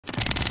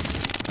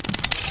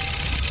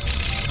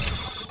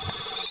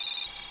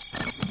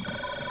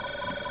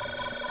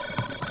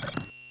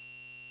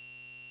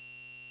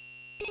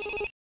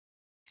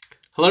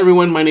Hello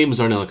everyone, my name is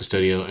Arnell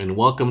Custodio and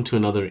welcome to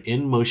another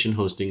InMotion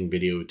hosting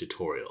video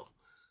tutorial.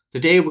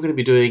 Today we're going to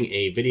be doing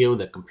a video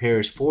that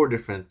compares 4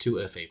 different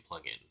 2FA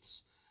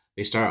plugins.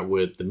 They start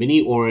with the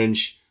Mini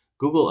Orange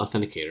Google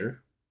Authenticator,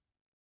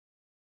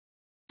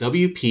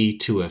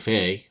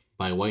 WP2FA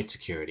by White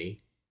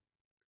Security,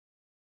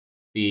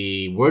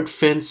 the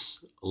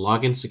WordPress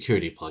Login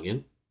Security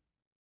plugin,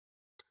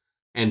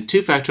 and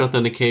two-factor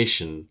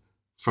authentication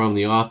from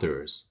the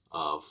authors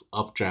of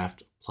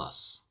Updraft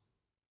Plus.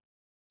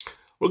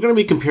 We're going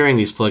to be comparing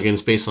these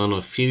plugins based on a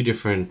few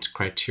different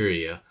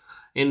criteria.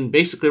 And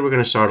basically, we're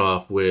going to start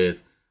off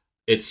with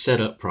its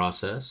setup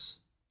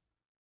process.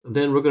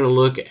 Then we're going to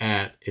look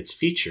at its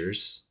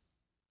features.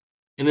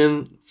 And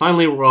then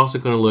finally, we're also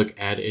going to look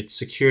at its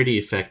security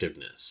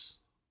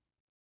effectiveness.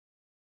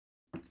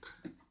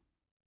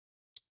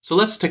 So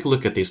let's take a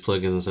look at these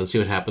plugins and see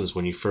what happens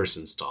when you first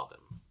install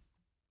them.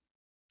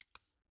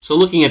 So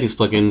looking at these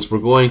plugins, we're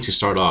going to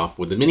start off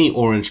with the Mini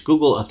Orange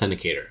Google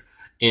Authenticator.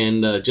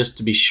 And just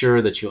to be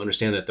sure that you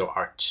understand that there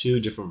are 2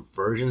 different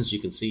versions, you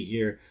can see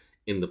here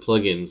in the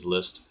plugins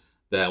list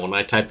that when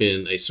I type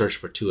in a search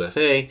for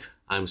 2FA,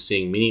 I'm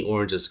seeing Mini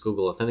Orange's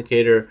Google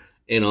Authenticator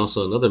and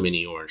also another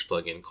Mini Orange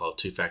plugin called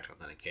Two-Factor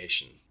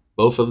Authentication.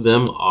 Both of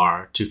them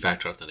are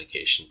Two-Factor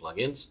Authentication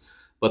plugins,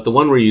 but the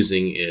one we're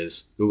using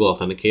is Google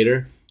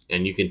Authenticator,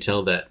 and you can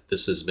tell that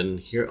this has been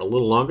here a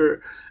little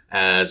longer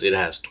as it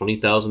has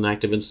 20,000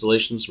 active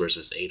installations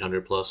versus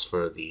 800 plus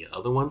for the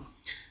other one.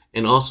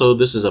 And also,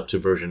 this is up to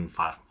version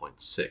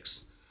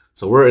 5.6.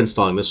 So we're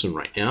installing this one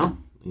right now.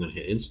 I'm going to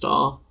hit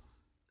install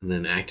and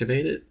then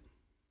activate it.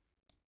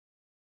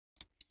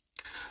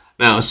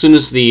 Now, as soon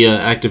as the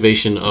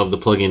activation of the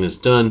plugin is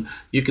done,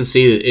 you can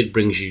see that it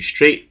brings you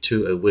straight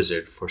to a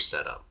wizard for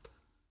setup.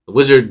 The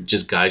wizard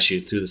just guides you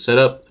through the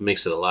setup. It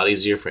makes it a lot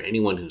easier for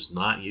anyone who's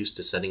not used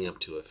to setting up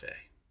 2FA.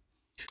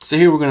 So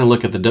here we're going to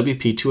look at the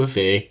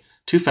WP2FA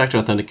Two-Factor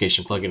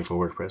Authentication plugin for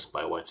WordPress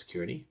by White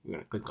Security. We're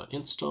going to click on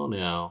Install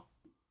Now.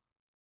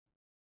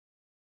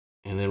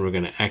 And then we're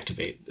going to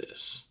activate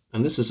this.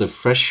 And this is a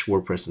fresh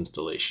WordPress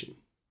installation.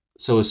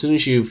 So as soon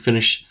as you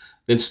finish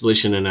the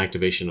installation and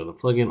activation of the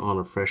plugin on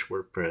a fresh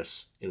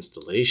WordPress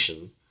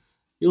installation,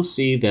 you'll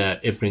see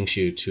that it brings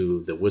you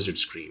to the wizard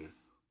screen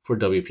for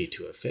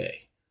WP2FA.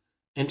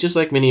 And just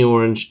like Mini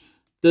Orange,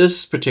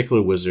 this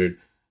particular wizard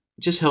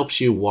just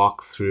helps you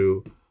walk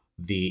through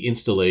the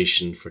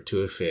installation for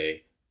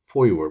 2FA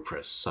for your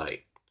WordPress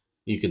site.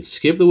 You can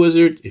skip the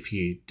wizard if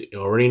you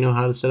already know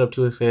how to set up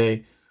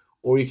 2FA,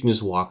 or you can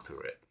just walk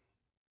through it.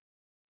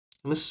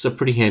 And this is a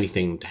pretty handy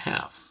thing to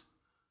have.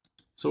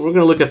 So we're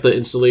going to look at the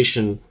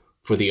installation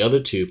for the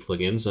other 2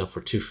 plugins for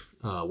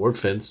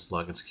WordPress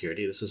Login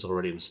Security. This is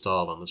already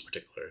installed on this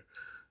particular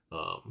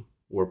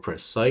WordPress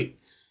site.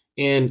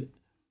 And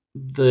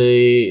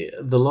the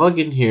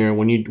login here,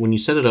 when you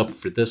set it up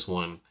for this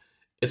one,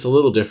 it's a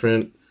little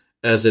different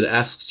as it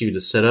asks you to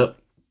set up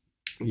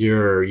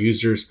your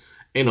users.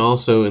 And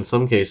also, in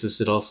some cases,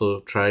 it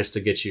also tries to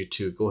get you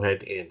to go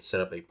ahead and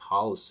set up a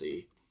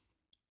policy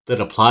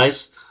that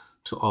applies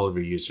to all of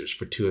your users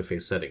for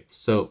 2FA settings.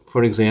 So,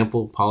 for an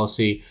example,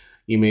 policy,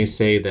 you may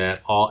say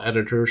that all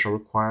editors are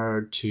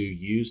required to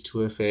use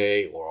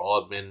 2FA or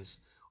all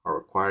admins are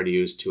required to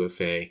use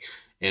 2FA.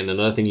 And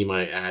another thing you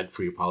might add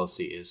for your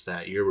policy is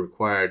that you're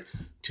required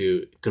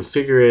to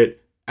configure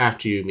it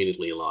after you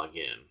immediately log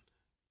in.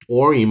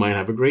 Or you might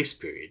have a grace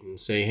period and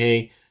say,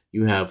 hey,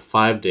 you have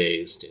 5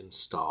 days to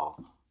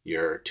install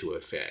your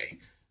 2FA.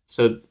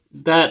 So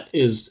that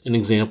is an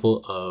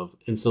example of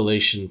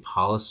installation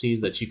policies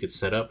that you could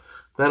set up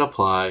that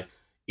apply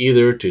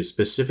either to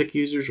specific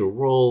users or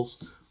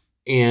roles,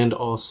 and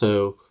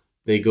also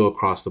they go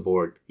across the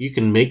board. You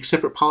can make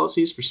separate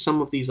policies for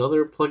some of these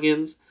other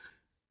plugins.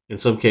 In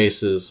some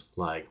cases,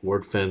 like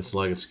WordPress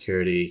Login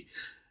Security,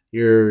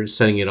 you're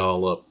setting it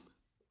all up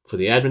for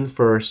the admin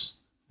first,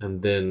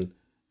 and then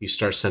you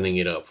start setting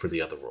it up for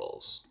the other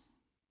roles.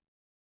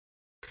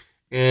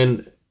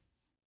 And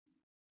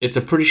it's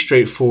a pretty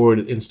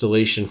straightforward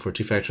installation for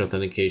two-factor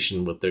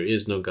authentication, but there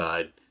is no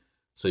guide.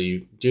 So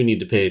you do need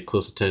to pay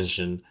close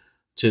attention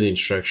to the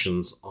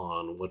instructions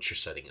on what you're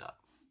setting up.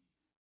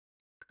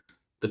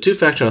 The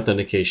two-factor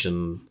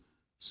authentication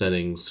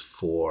settings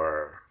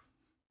for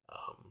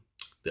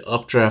the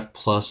Updraft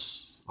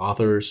Plus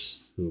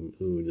authors who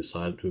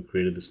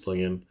created this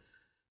plugin,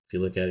 if you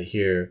look at it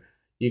here,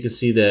 you can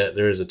see that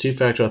there is a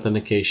two-factor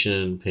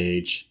authentication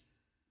page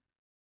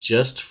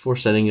just for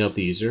setting up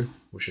the user,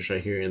 which is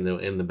right here in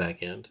the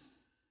back end.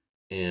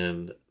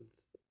 And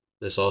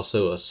there's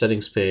also a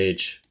settings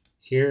page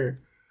here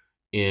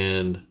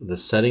in the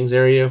settings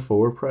area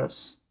for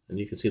WordPress. And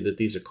you can see that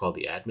these are called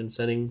the admin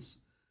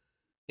settings.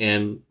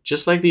 And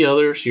just like the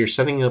others, you're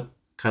setting up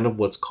kind of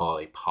what's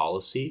called a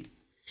policy.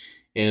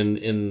 And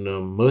in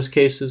most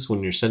cases,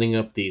 when you're setting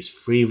up these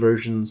free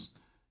versions,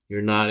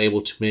 you're not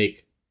able to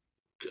make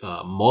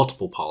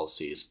multiple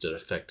policies that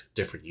affect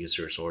different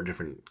users or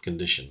different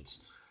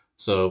conditions.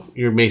 So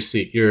you're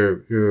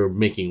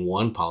making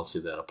one policy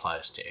that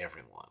applies to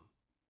everyone.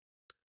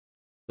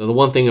 Now, the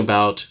one thing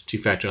about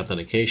two-factor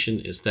authentication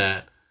is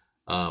that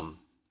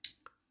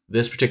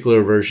This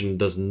particular version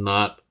does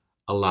not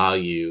allow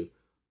you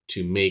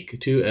to make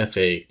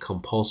 2FA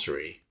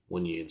compulsory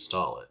when you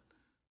install it.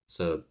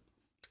 So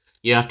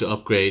you have to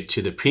upgrade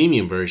to the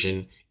premium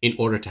version in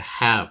order to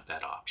have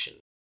that option.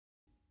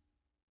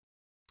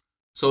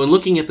 So in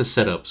looking at the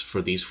setups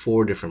for these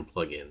 4 different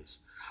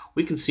plugins,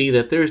 we can see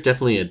that there is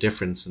definitely a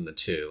difference in the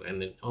two.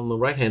 And on the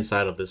right-hand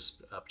side of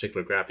this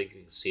particular graphic,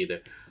 you can see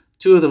that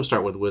 2 of them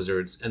start with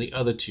wizards and the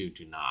other 2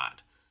 do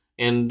not.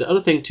 And the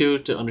other thing too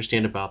to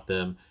understand about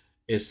them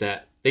is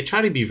that they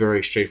try to be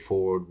very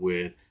straightforward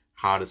with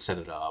how to set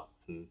it up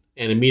and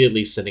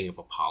immediately setting up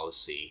a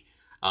policy.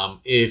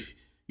 If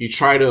you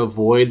try to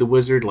avoid the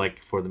wizard,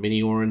 like for the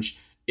mini orange,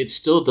 it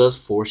still does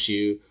force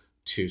you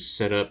to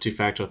set up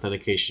 2-factor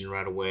authentication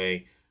right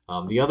away.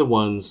 The other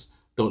ones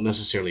don't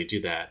necessarily do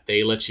that.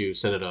 They let you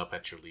set it up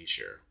at your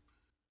leisure.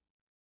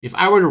 If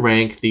I were to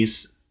rank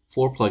these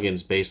 4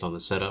 plugins based on the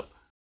setup,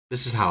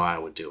 this is how I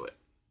would do it.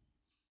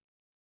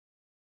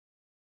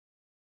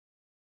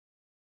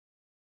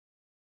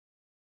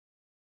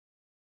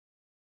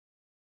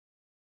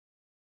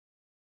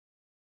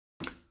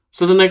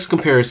 So the next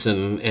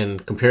comparison in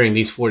comparing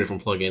these 4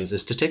 different plugins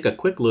is to take a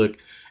quick look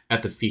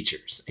at the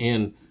features.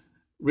 And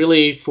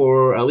really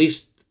for at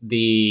least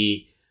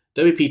the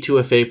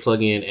WP2FA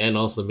plugin and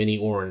also the Mini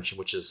Orange,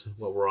 which is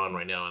what we're on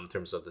right now in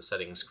terms of the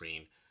settings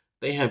screen,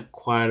 they have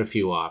quite a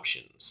few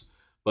options.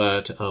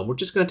 But we're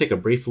just going to take a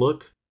brief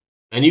look.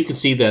 And you can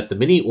see that the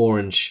Mini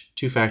Orange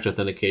 2-factor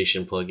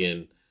authentication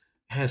plugin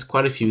has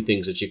quite a few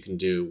things that you can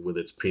do with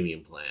its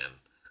premium plan.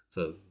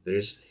 So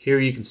here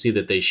you can see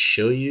that they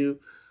show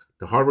you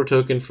the hardware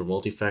token for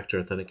multi-factor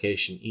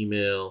authentication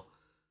email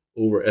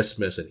over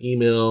SMS and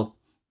email,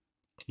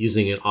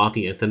 using an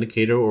Authy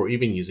authenticator, or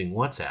even using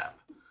WhatsApp.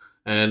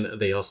 And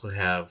they also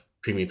have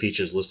premium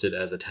features listed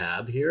as a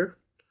tab here.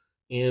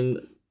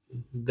 And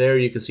there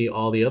you can see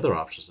all the other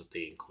options that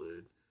they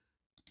include,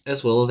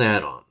 as well as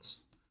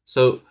add-ons.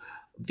 So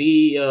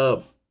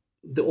the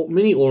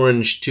Mini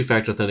Orange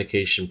 2-factor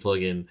authentication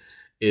plugin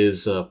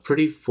is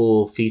pretty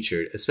full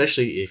featured,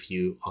 especially if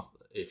you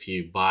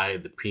buy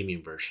the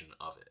premium version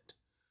of it.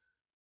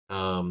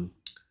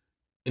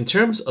 In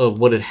terms of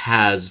what it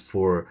has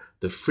for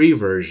the free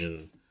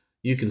version,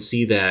 you can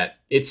see that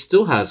it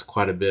still has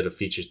quite a bit of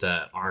features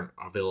that aren't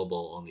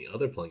available on the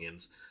other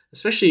plugins,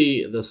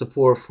 especially the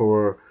support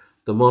for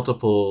the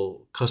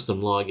multiple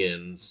custom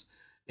logins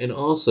and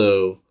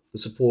also the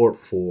support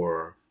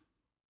for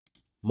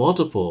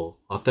multiple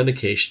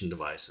authentication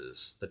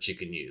devices that you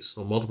can use,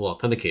 or multiple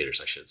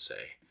authenticators, I should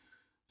say.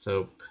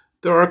 So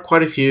there are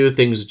quite a few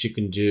things that you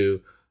can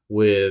do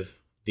with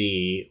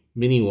the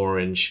Mini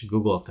Orange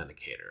Google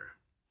Authenticator.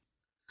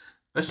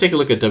 Let's take a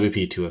look at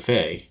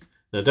WP2FA.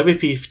 Now,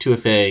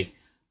 WP2FA,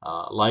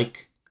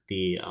 like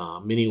the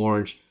Mini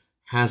Orange,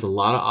 has a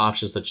lot of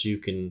options that you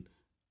can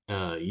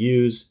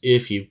use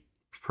if you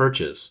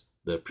purchase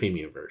the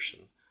premium version.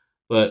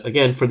 But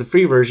again, for the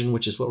free version,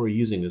 which is what we're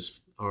using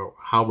this, or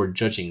how we're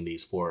judging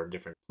these 4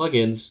 different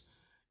plugins,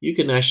 you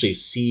can actually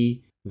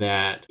see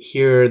that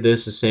here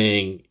this is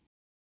saying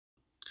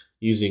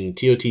using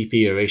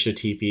TOTP or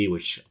HOTP,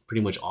 which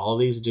pretty much all of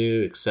these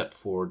do, except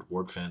for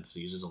WordPress,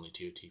 it uses only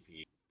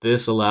TOTP.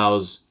 This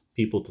allows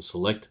people to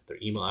select their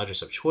email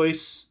address of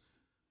choice,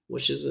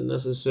 which isn't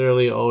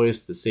necessarily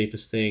always the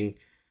safest thing,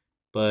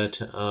 but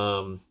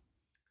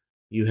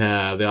you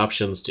have the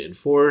options to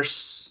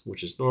enforce,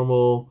 which is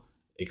normal,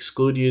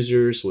 exclude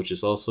users, which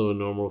is also a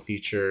normal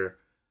feature,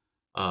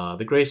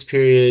 the grace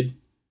period.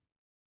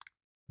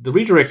 The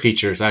redirect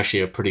feature is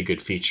actually a pretty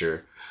good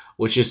feature,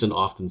 which isn't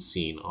often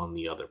seen on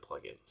the other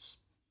plugins.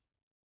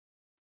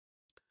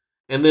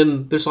 And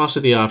then there's also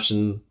the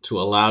option to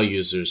allow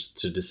users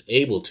to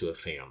disable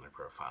 2FA on their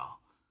profile.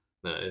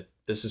 Now,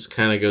 this is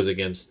kind of goes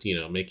against,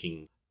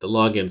 making the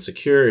login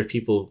secure if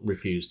people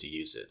refuse to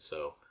use it.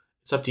 So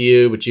it's up to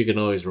you, but you can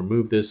always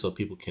remove this so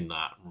people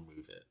cannot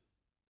remove it.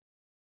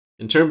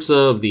 In terms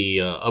of the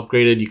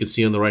upgraded, you can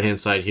see on the right-hand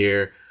side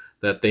here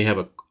that they have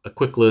a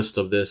quick list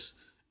of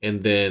this,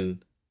 and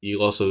then you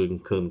also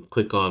can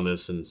click on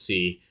this and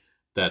see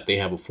that they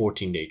have a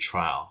 14-day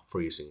trial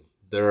for using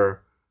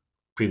their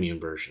premium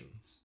version.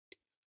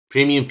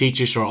 Premium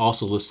features are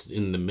also listed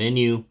in the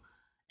menu,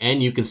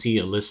 and you can see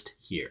a list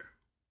here.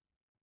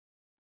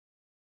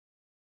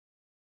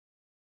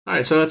 All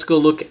right, so let's go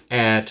look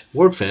at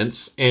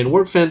WordFence. And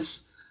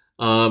WordFence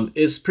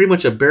is pretty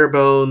much a bare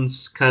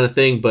bones kind of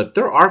thing, but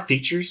there are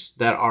features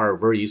that are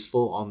very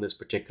useful on this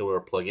particular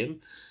plugin.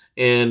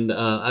 And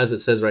as it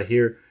says right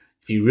here,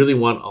 if you really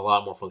want a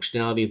lot more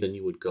functionality, then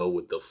you would go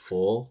with the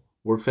full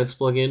WordFence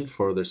plugin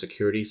for their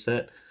security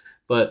set.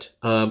 But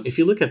if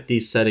you look at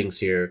these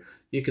settings here,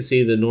 you can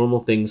see the normal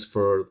things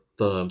for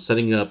the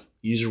setting up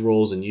user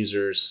roles and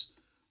users,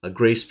 a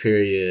grace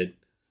period.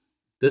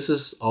 This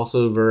is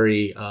also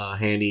very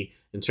handy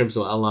in terms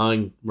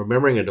of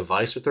remembering a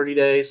device for 30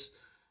 days.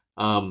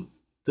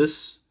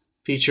 This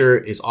feature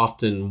is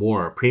often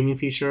more a premium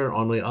feature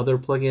on the other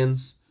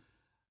plugins.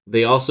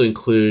 They also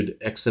include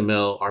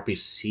XML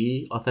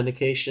RPC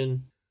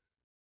authentication.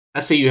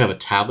 let's say you have a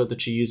tablet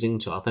that you're using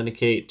to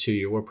authenticate to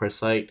your WordPress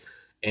site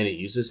and it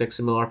uses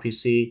XML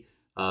RPC,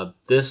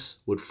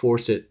 this would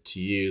force it to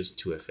use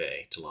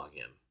 2FA to log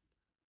in.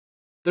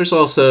 There's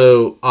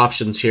also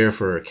options here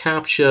for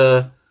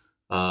CAPTCHA,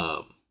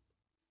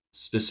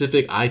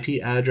 specific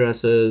IP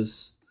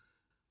addresses,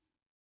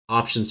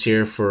 options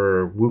here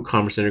for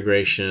WooCommerce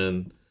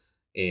integration,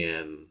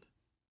 and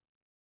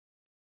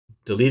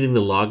deleting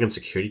the login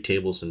security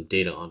tables and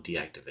data on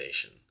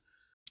deactivation.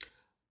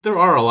 There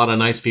are a lot of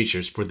nice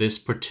features for this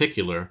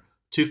particular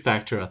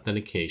two-factor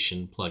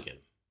authentication plugin.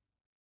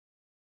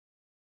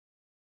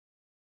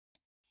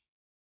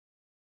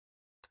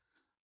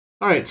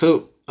 All right,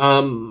 so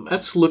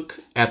let's look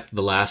at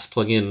the last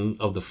plugin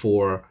of the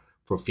four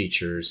for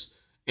features.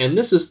 And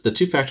this is the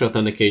two-factor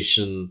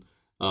authentication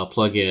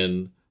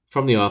plugin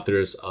from the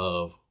authors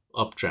of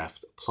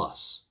Updraft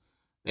Plus.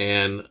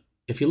 And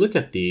if you look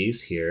at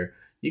these here,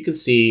 you can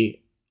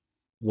see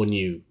when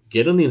you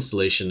get on the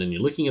installation and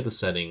you're looking at the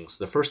settings,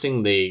 the first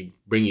thing they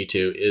bring you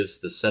to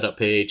is the setup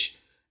page.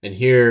 And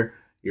here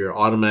you're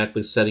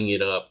automatically setting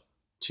it up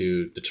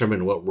to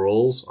determine what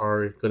roles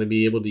are going to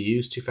be able to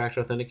use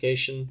two-factor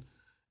authentication.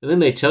 And then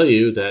they tell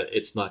you that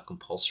it's not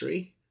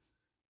compulsory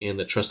and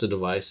that trusted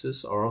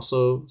devices are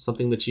also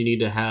something that you need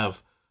to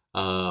have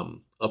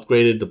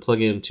upgraded the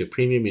plugin to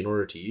premium in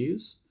order to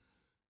use.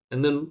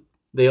 And then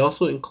they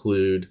also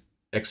include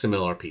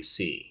XML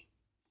RPC,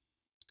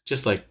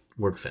 just like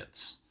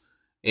WordFence.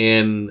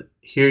 And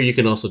here you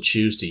can also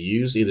choose to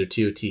use either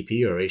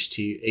TOTP or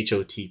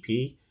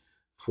HOTP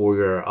for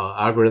your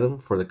algorithm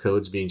for the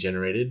codes being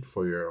generated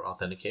for your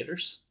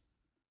authenticators.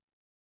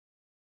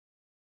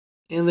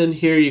 And then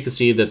here you can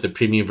see that the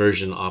premium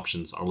version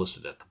options are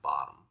listed at the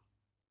bottom.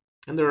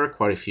 And there are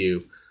quite a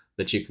few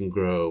that you can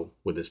grow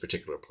with this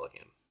particular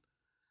plugin.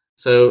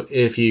 So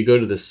if you go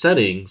to the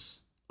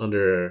settings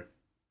under,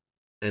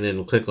 and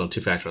then click on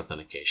two-factor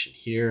authentication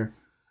here,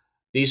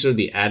 these are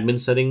the admin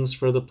settings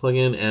for the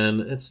plugin,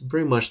 and it's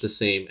very much the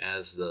same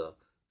as the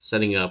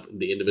setting up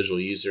the individual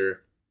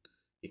user.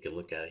 You can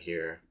look at it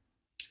here.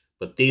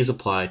 But these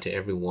apply to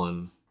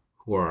everyone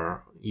who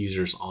are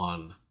users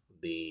on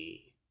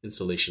the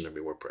installation of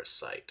your WordPress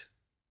site.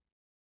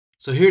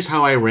 So here's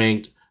how I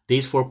ranked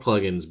these four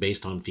plugins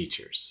based on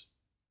features.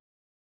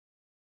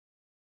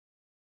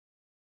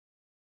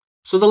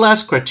 So the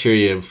last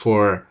criterion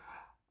for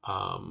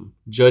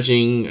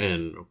judging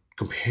and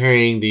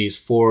comparing these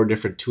four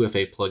different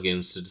 2FA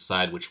plugins to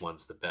decide which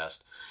one's the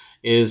best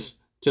is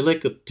to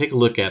take a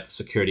look at the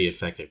security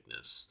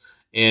effectiveness.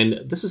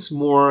 And this is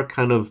more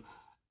kind of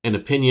an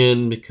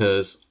opinion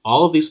because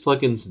all of these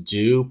plugins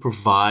do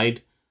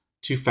provide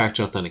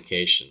two-factor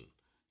authentication,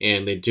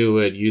 and they do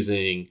it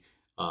using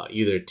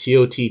either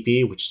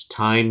TOTP, which is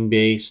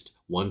time-based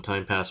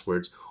one-time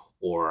passwords,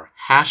 or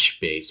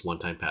hash-based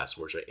one-time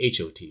passwords, or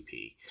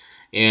HOTP.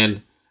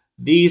 And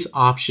these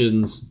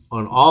options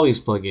on all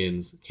these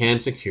plugins can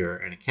secure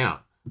an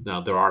account. Now,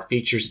 there are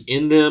features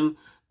in them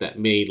that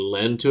may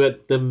lend to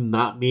them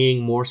not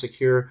being more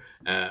secure.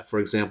 For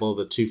example,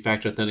 the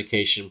two-factor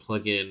authentication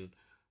plugin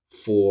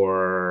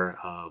for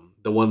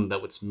the one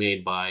that was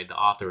made by the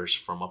authors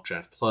from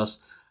Updraft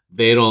Plus,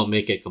 they don't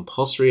make it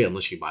compulsory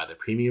unless you buy the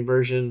premium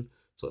version.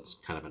 So it's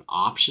kind of an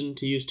option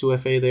to use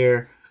 2FA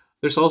there.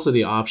 There's also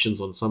the options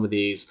on some of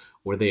these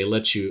where they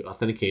let you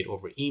authenticate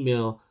over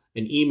email,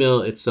 and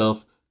email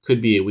itself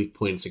could be a weak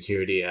point in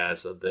security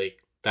as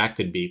that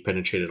could be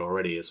penetrated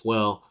already as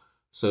well.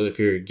 So if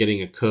you're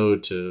getting a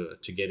code to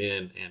get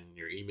in and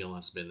your email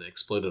has been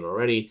exploited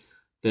already,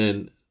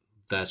 then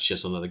that's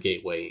just another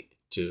gateway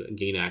to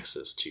gain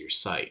access to your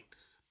site.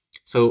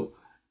 So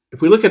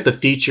if we look at the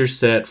feature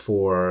set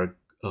for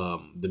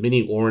the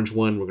mini orange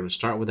one, we're going to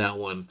start with that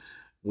one.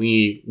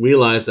 We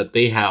realize that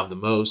they have the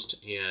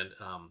most, and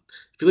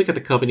if you look at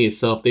the company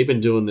itself, they've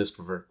been doing this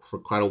for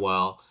quite a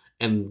while,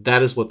 and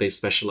that is what they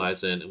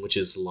specialize in, which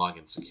is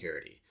login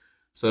security.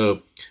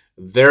 So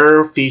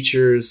their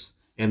features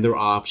and their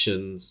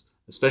options,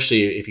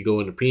 especially if you go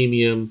into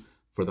premium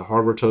for the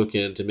hardware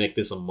token to make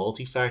this a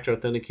multi-factor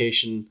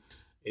authentication,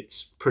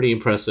 it's pretty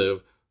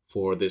impressive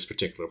for this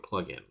particular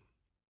plugin.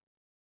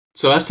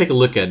 So let's take a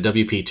look at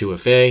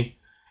WP2FA,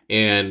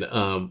 and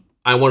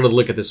I wanted to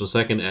look at this one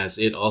second as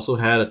it also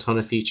had a ton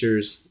of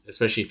features,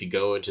 especially if you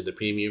go into the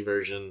premium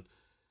version.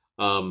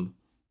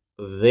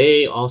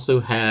 They also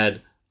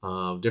had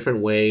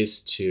different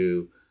ways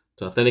to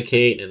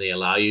authenticate, and they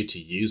allow you to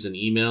use an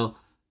email.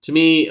 To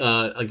me,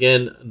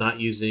 again,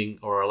 not using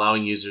or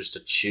allowing users to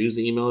choose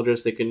the email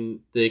address they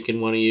can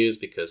want to use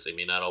because they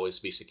may not always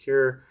be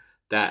secure.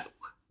 That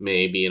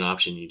may be an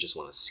option you just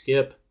want to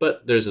skip,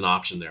 but there's an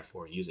option there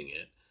for using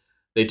it.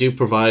 They do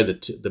provide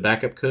the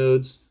backup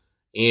codes,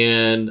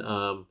 and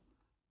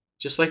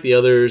just like the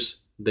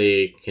others,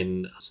 they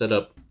can set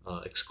up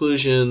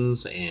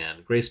exclusions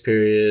and grace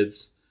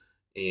periods,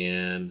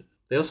 and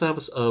they also have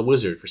a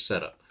wizard for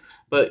setup.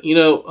 But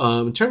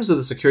in terms of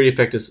the security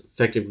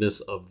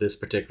effectiveness of this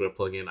particular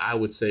plugin, I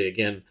would say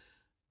again,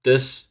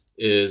 this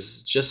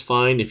is just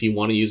fine if you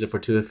want to use it for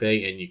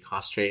 2FA and you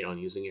concentrate on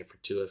using it for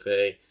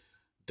 2FA.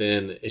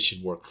 then it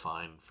should work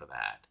fine for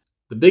that.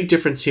 The big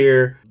difference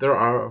here, there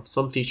are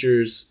some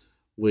features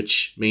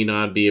which may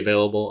not be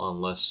available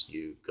unless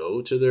you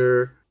go to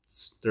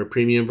their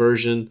premium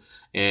version.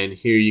 And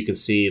here you can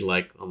see,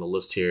 like on the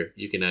list here,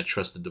 you can add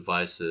trusted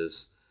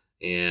devices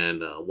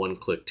and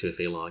one-click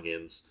 2FA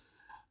logins.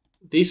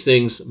 These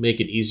things make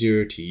it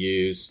easier to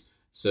use,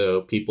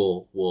 so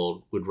people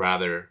would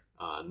rather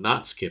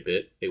not skip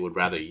it. They would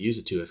rather use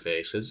a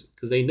 2FA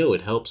because they know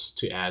it helps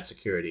to add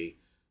security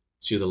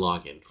to the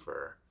login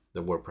for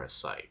the WordPress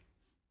site.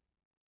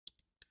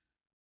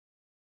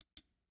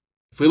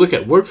 If we look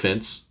at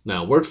WordFence,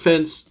 now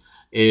WordFence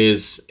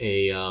is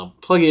a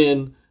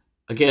plugin,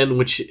 again,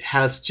 which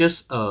has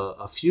just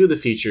a few of the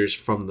features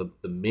from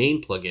the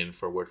main plugin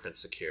for WordFence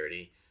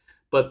security.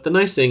 But the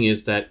nice thing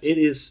is that it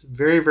is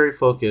very, very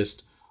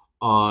focused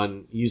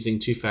on using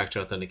two-factor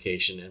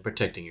authentication and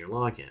protecting your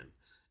login.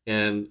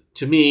 And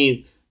to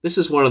me, this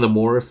is one of the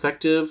more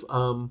effective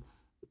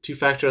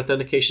two-factor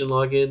authentication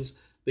logins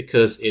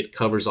because it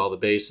covers all the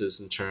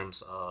bases in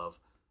terms of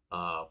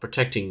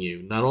protecting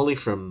you, not only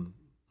from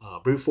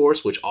brute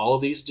force, which all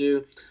of these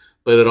do,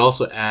 but it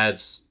also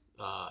adds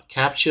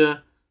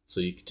CAPTCHA,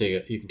 so you can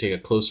take a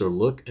closer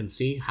look and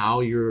see how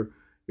your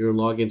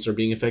logins are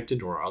being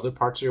affected or other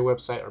parts of your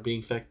website are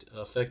being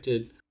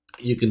affected.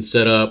 You can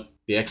set up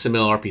the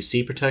XML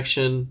RPC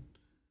protection.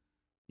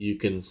 You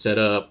can set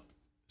up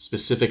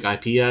specific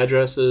IP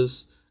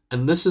addresses,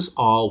 and this is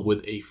all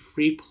with a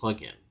free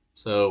plugin.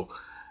 So,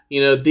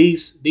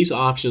 these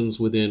options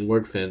within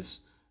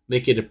WordFence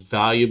make it a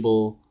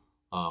valuable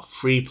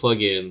free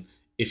plugin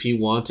if you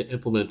want to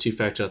implement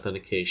two-factor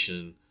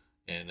authentication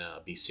and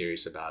be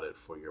serious about it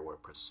for your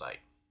WordPress site.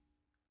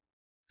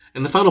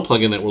 And the final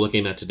plugin that we're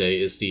looking at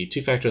today is the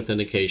two-factor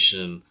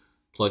authentication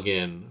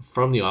plugin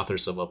from the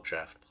authors of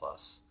Updraft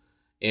Plus.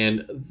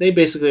 And they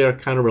basically are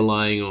kind of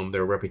relying on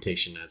their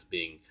reputation as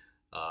being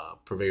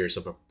purveyors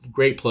of a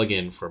great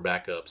plugin for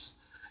backups.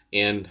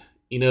 And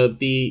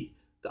the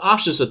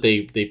options that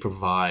they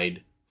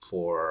provide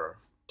for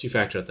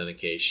two-factor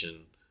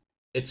authentication,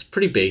 it's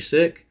pretty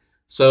basic.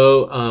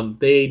 So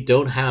they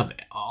don't have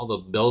all the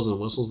bells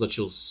and whistles that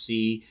you'll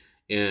see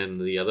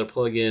in the other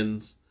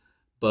plugins,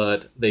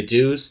 but they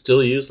do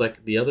still use,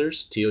 like the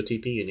others,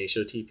 TOTP and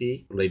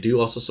HOTP. They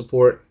do also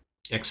support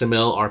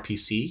XML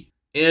RPC.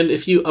 And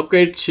if you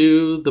upgrade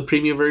to the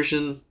premium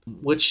version,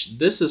 which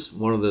this is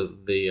one of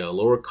the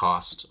lower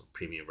cost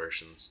premium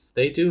versions,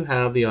 they do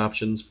have the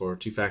options for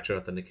two-factor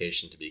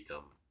authentication to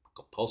become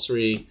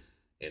compulsory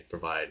and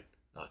provide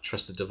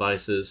trusted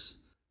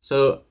devices.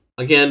 So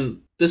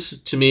again,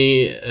 this to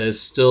me is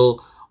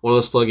still one of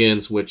those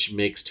plugins which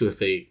makes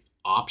 2FA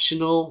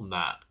optional,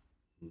 not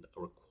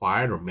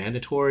required or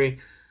mandatory.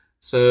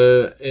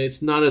 So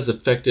it's not as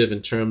effective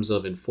in terms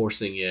of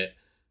enforcing it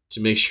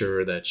to make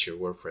sure that your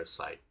WordPress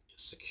site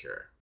is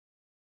secure.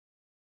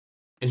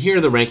 And here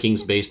are the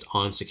rankings based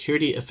on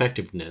security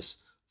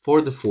effectiveness for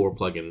the 4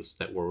 plugins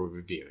that we're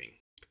reviewing.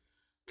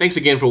 Thanks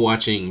again for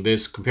watching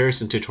this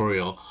comparison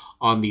tutorial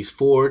on these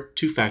 4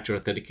 two-factor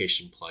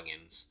authentication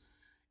plugins.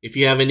 If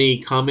you have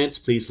any comments,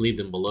 please leave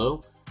them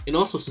below, and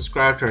also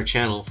subscribe to our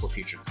channel for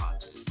future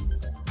content.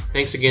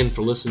 Thanks again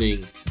for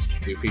listening.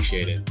 We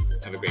appreciate it.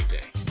 Have a great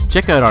day.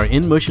 Check out our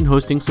InMotion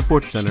Hosting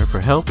Support Center for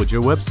help with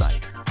your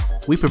website.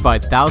 We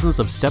provide thousands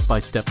of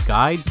step-by-step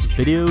guides,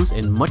 videos,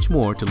 and much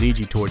more to lead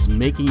you towards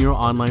making your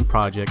online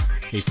project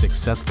a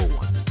successful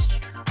one.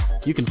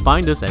 You can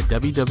find us at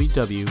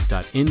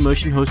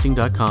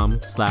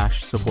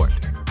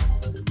www.inmotionhosting.com/support.